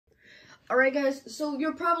Alright guys, so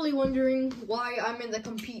you're probably wondering why I'm in the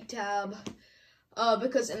compete tab.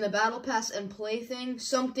 Because in the battle pass and play thing,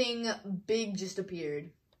 something big just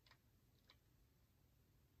appeared.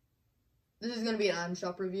 This is gonna be an item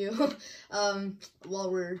shop review.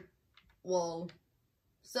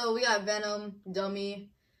 So we got Venom,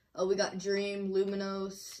 Dummy, we got Dream,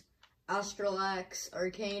 Luminos, Astralax,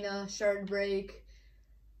 Arcana, Shard Break.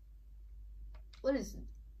 What is...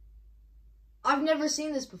 I've never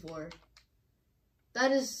seen this before.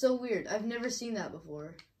 That is so weird. I've never seen that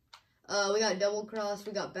before. We got Double Cross,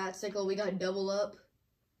 we got Bat Sickle, we got Double Up.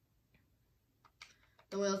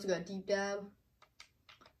 Then we also got Deep Dab.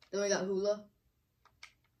 Then we got Hula.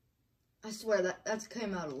 I swear that's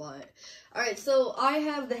came out a lot. Alright, so I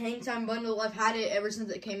have the Hang Time bundle. I've had it ever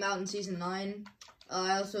since it came out in Season 9.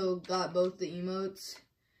 I also got both the emotes.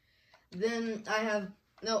 Then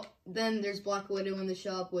then there's Black Widow in the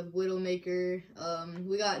shop with Widowmaker.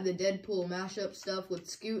 We got the Deadpool mashup stuff with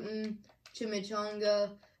Scootin',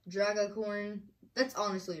 Chimichanga, Dragacorn. That's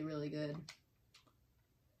honestly really good.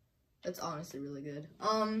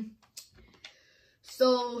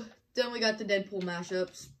 So then we got the Deadpool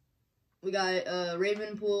mashups. We got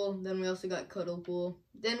Ravenpool, then we also got Cuddlepool.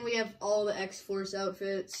 Then we have all the X-Force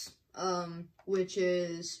outfits, which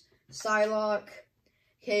is Psylocke,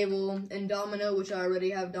 Cable, and Domino, which I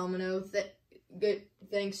already have Domino.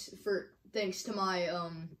 Thanks to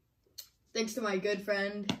my good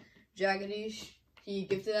friend Jagadish. He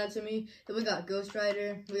gifted that to me. Then we got Ghost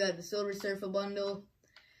Rider. We got the Silver Surfer bundle.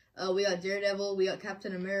 We got Daredevil. We got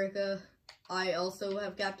Captain America. I also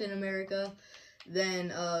have Captain America.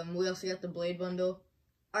 Then we also got the Blade bundle.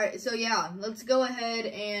 Alright, so yeah, let's go ahead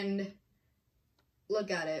and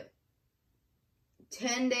look at it.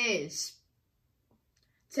 10 days.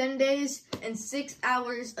 10 days and 6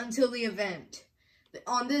 hours until the event.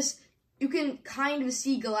 On this, you can kind of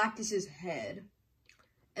see Galactus's head.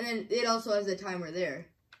 And then it also has the timer there.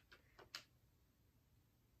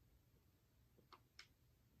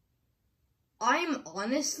 I'm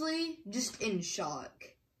honestly just in shock.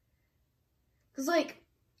 Because, like,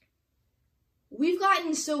 we've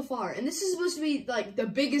gotten so far, and this is supposed to be, like, the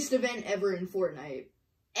biggest event ever in Fortnite.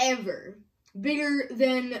 Ever. Bigger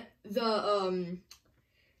than the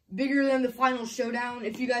final showdown,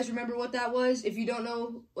 if you guys remember what that was. If you don't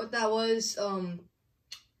know what that was,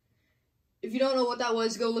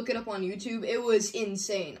 go look it up on YouTube. It was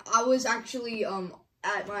insane. I was actually,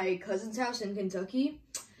 at my cousin's house in Kentucky,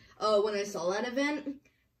 when I saw that event,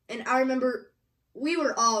 and I remember we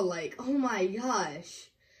were all like, oh my gosh.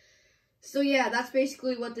 So yeah, that's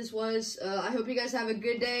basically what this was. I hope you guys have a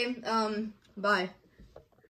good day. Bye.